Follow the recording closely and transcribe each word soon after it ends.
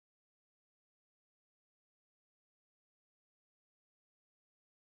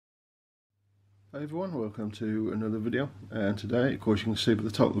Hey everyone, welcome to another video, and today, of course you can see by the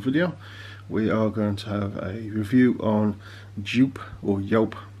title of the video, we are going to have a review on Joop or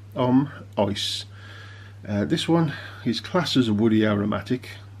Joop Homme Ice. This one is classed as a woody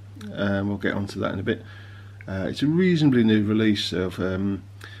aromatic, and we'll get onto that in a bit. It's a reasonably new release of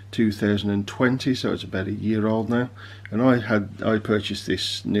 2020, so it's about a year old now, and I purchased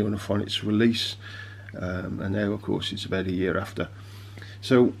this new enough on its release, and now of course it's about a year after.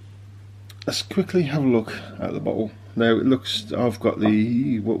 So let's quickly have a look at the bottle. Now it looks, I've got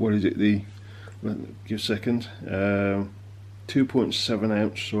the, what is it, give a second, 2.7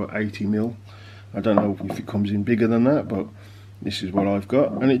 ounce or 80 ml. I don't know if it comes in bigger than that, but this is what I've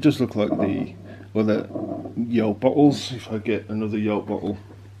got, and it does look like the other Joop bottles. If I get another Joop bottle,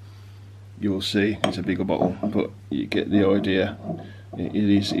 you'll see it's a bigger bottle, but you get the idea. It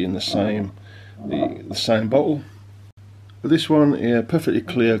is in the same bottle. But this one, yeah, perfectly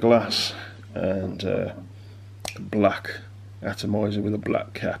clear glass and black atomizer with a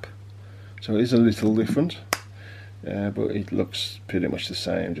black cap, so it is a little different, but it looks pretty much the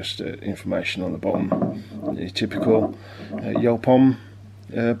same, just information on the bottom, the typical Joop Homme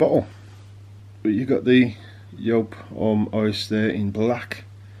bottle. But you got the Joop Homme Ice there in black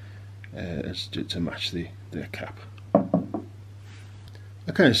to match the cap.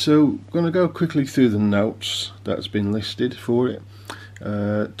 Okay, so I'm going to go quickly through the notes that's been listed for it.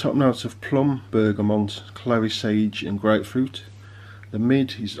 Top notes of plum, bergamot, clary sage and grapefruit. The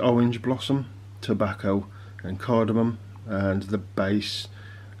mid is orange blossom, tobacco and cardamom, and the base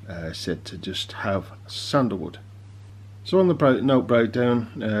said to just have sandalwood. So on the note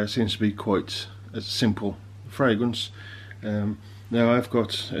breakdown, seems to be quite a simple fragrance. Now I've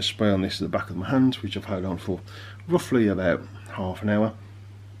got a spray on this at the back of my hand, which I've had on for roughly about half an hour.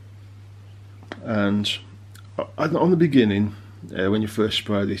 And on the beginning, when you first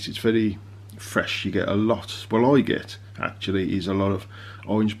spray this, it's very fresh. You get a lot, well I get actually, is a lot of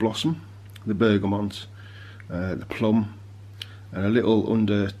orange blossom, the bergamot, the plum, and a little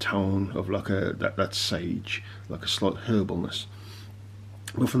undertone of like that sage, like a slight herbalness.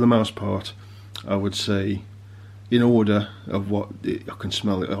 But for the most part, I would say, in order of what I can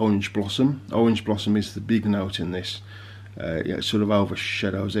smell, it, orange blossom. Orange blossom is the big note in this. Yeah, it sort of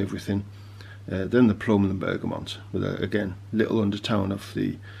overshadows everything. Then the plum and the bergamot, with again little undertone of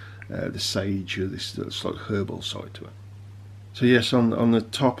the sage, or this slight herbal side to it. So yes, on the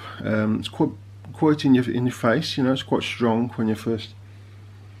top, it's quite in your face. You know, it's quite strong when you first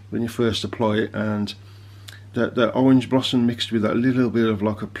apply it, and that orange blossom mixed with that little bit of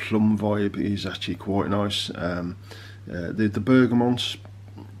like a plum vibe is actually quite nice. The bergamot,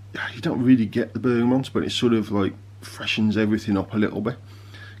 you don't really get the bergamot, but it sort of like freshens everything up a little bit,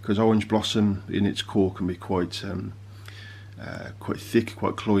 because orange blossom in its core can be quite thick,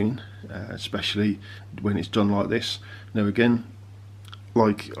 quite cloying, especially when it's done like this. Now again,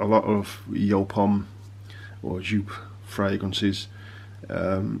 like a lot of Joop Homme or Joop fragrances,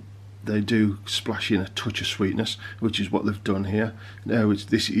 they do splash in a touch of sweetness, which is what they've done here. Now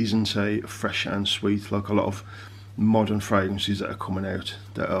this isn't a fresh and sweet like a lot of modern fragrances that are coming out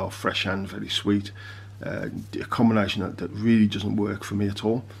that are fresh and very sweet. A combination that really doesn't work for me at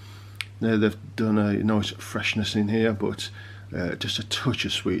all. Now they've done a nice freshness in here, but just a touch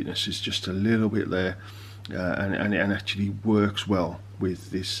of sweetness is just a little bit there, and it actually works well with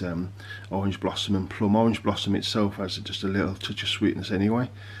this orange blossom and plum. Orange blossom itself has just a little touch of sweetness anyway,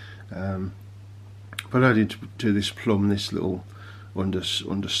 but added to this plum, this little under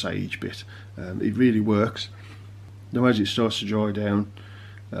sage bit, it really works. Now as it starts to dry down,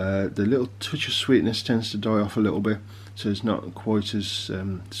 the little touch of sweetness tends to die off a little bit, so it's not quite as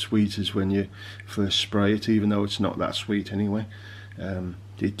sweet as when you first spray it, even though it's not that sweet anyway.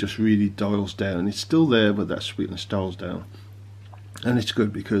 It just really dials down. It's still there, but that sweetness dials down, and it's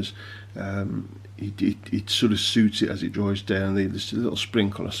good because it sort of suits it as it dries down. There's a little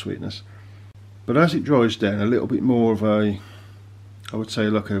sprinkle of sweetness, but as it dries down, a little bit more of I would say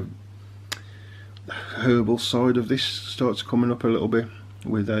like a herbal side of this starts coming up a little bit,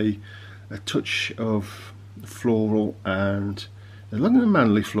 with a touch of floral and like a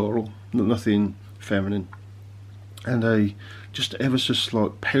manly floral, nothing feminine, and a just ever so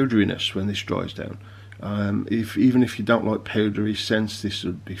slight powderiness when this dries down. Even if you don't like powdery scents, this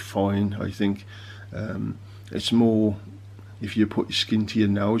would be fine, I think. It's more if you put your skin to your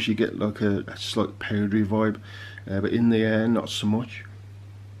nose, you get like a slight powdery vibe, but in the air not so much,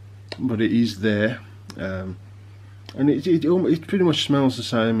 but it is there. And it pretty much smells the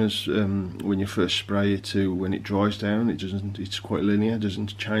same as when you first spray it to when it dries down. It's quite linear,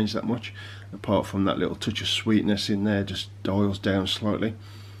 doesn't change that much, apart from that little touch of sweetness in there, just dials down slightly.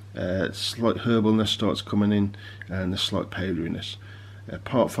 Slight herbalness starts coming in, and a slight powderiness.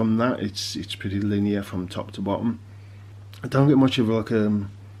 Apart from that, it's pretty linear from top to bottom. I don't get much of like a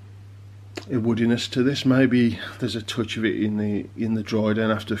woodiness to this. Maybe there's a touch of it in the dry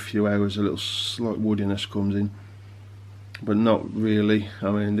down after a few hours. A little slight woodiness comes in, but not really.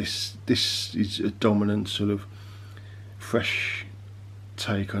 I mean, this is a dominant sort of fresh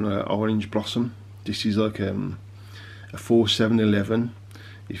take on an orange blossom. This is like a 4711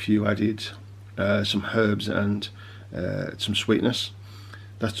 if you added some herbs and some sweetness.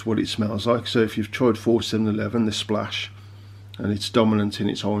 That's what it smells like. So if you've tried 4711, the splash, and it's dominant in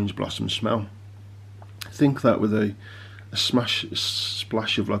its orange blossom smell, think that with a splash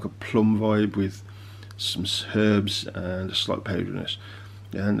of like a plum vibe with some herbs and a slight powderiness,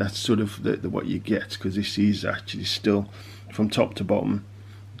 and that's sort of the what you get, because this is actually still from top to bottom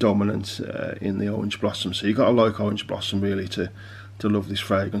dominant in the orange blossom. So you've got to like orange blossom really to love this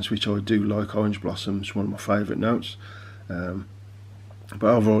fragrance, which I do like. Orange blossom is one of my favourite notes. But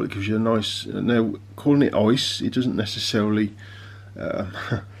overall it gives you a nice, now calling it ice, it doesn't necessarily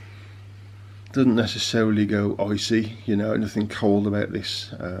go icy, you know, nothing cold about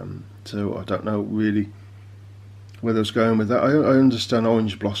this. So I don't know really where I was going with that. I understand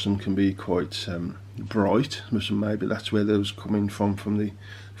orange blossom can be quite bright, so maybe that's where those coming from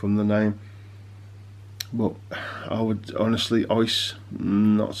the name. But I would honestly, ice,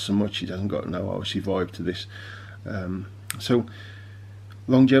 not so much. It hasn't got no icy vibe to this. So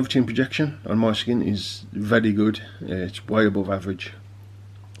longevity and projection on my skin is very good. It's way above average.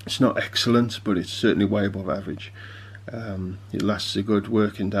 It's not excellent, but it's certainly way above average. It lasts a good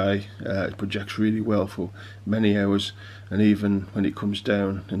working day. It projects really well for many hours, and even when it comes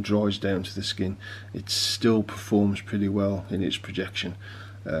down and dries down to the skin, it still performs pretty well in its projection.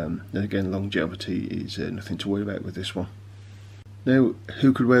 And again, longevity is nothing to worry about with this one. Now,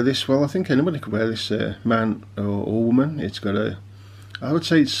 who could wear this? Well, I think anybody could wear this, man or woman. It's got I would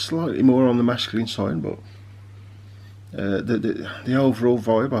say it's slightly more on the masculine side, but the overall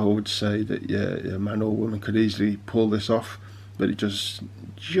vibe, I would say that a man or woman could easily pull this off, but it just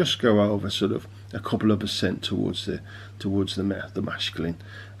go over sort of a couple of percent towards the masculine.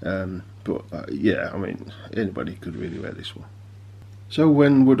 But yeah, I mean, anybody could really wear this one. So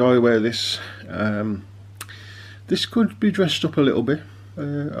when would I wear this? This could be dressed up a little bit.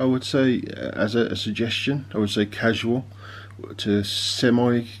 I would say, as a suggestion, I would say casual to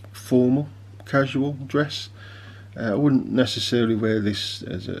semi-formal casual dress. I wouldn't necessarily wear this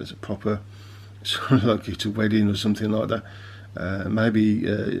as a proper sort of like it's a wedding or something like that. Maybe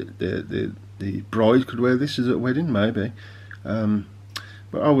the bride could wear this as a wedding, maybe.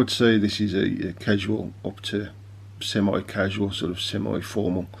 But I would say this is a casual up to semi-casual, sort of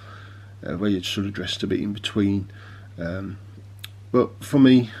semi-formal, where you'd sort of dressed a bit in between. But for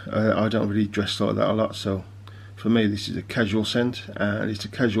me, I don't really dress like that a lot, so for me this is a casual scent, and it's a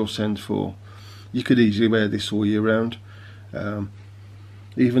casual scent for, you could easily wear this all year round.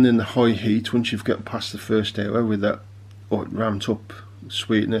 Even in the high heat, once you've got past the first hour with that ramped up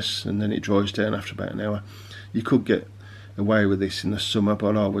sweetness, and then it dries down after about an hour, you could get away with this in the summer,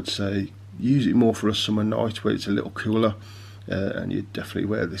 but I would say use it more for a summer night where it's a little cooler, and you definitely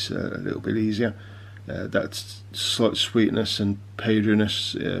wear this a little bit easier. That slight sweetness and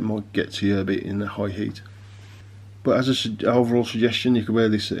powderiness might get to you a bit in the high heat. But as an overall suggestion, you could wear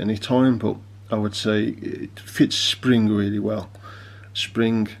this at any time, but I would say it fits spring really well.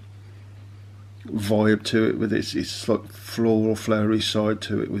 Spring vibe to it, with it's like floral, flowery side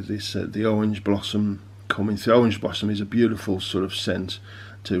to it, with this the orange blossom coming through. Orange blossom is a beautiful sort of scent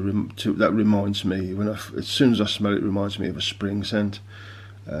that reminds me, as soon as I smell it, it reminds me of a spring scent.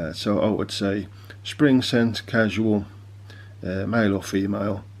 So I would say spring scent, casual, male or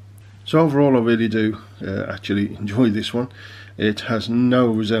female. So overall, I really do actually enjoy this one. It has no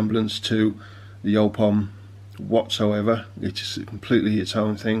resemblance to the Joop Homme whatsoever. It's completely its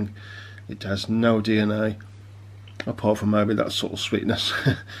own thing. It has no DNA, apart from maybe that subtle sweetness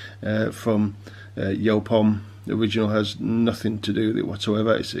from Joop Homme. The original has nothing to do with it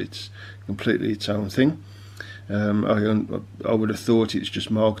whatsoever. It's completely its own thing. I would have thought it's just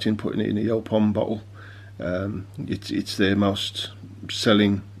marketing, putting it in a Joop Homme bottle. It's their most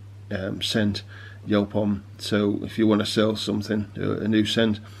selling scent, Joop Homme. So if you want to sell something, a new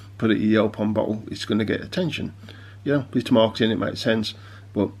scent, put it in a Joop Homme bottle. It's going to get attention. You know, it's marketing, it makes sense,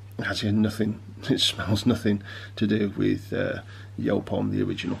 but it has nothing. It smells nothing to do with Joop Homme, the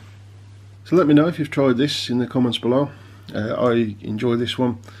original. So let me know if you've tried this in the comments below. I enjoy this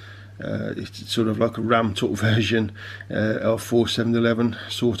one. It's sort of like a ramped up version of 4711,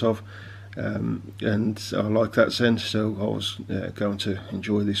 sort of. and I like that scent, so I was going to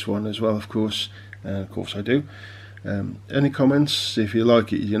enjoy this one as well, of course. Of course I do. Any comments? If you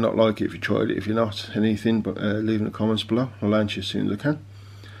like it, if you not like it, if you tried it, if you're not, anything, but leave in the comments below. I'll answer as soon as I can.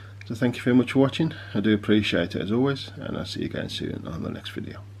 So thank you very much for watching. I do appreciate it as always, and I'll see you again soon on the next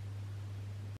video.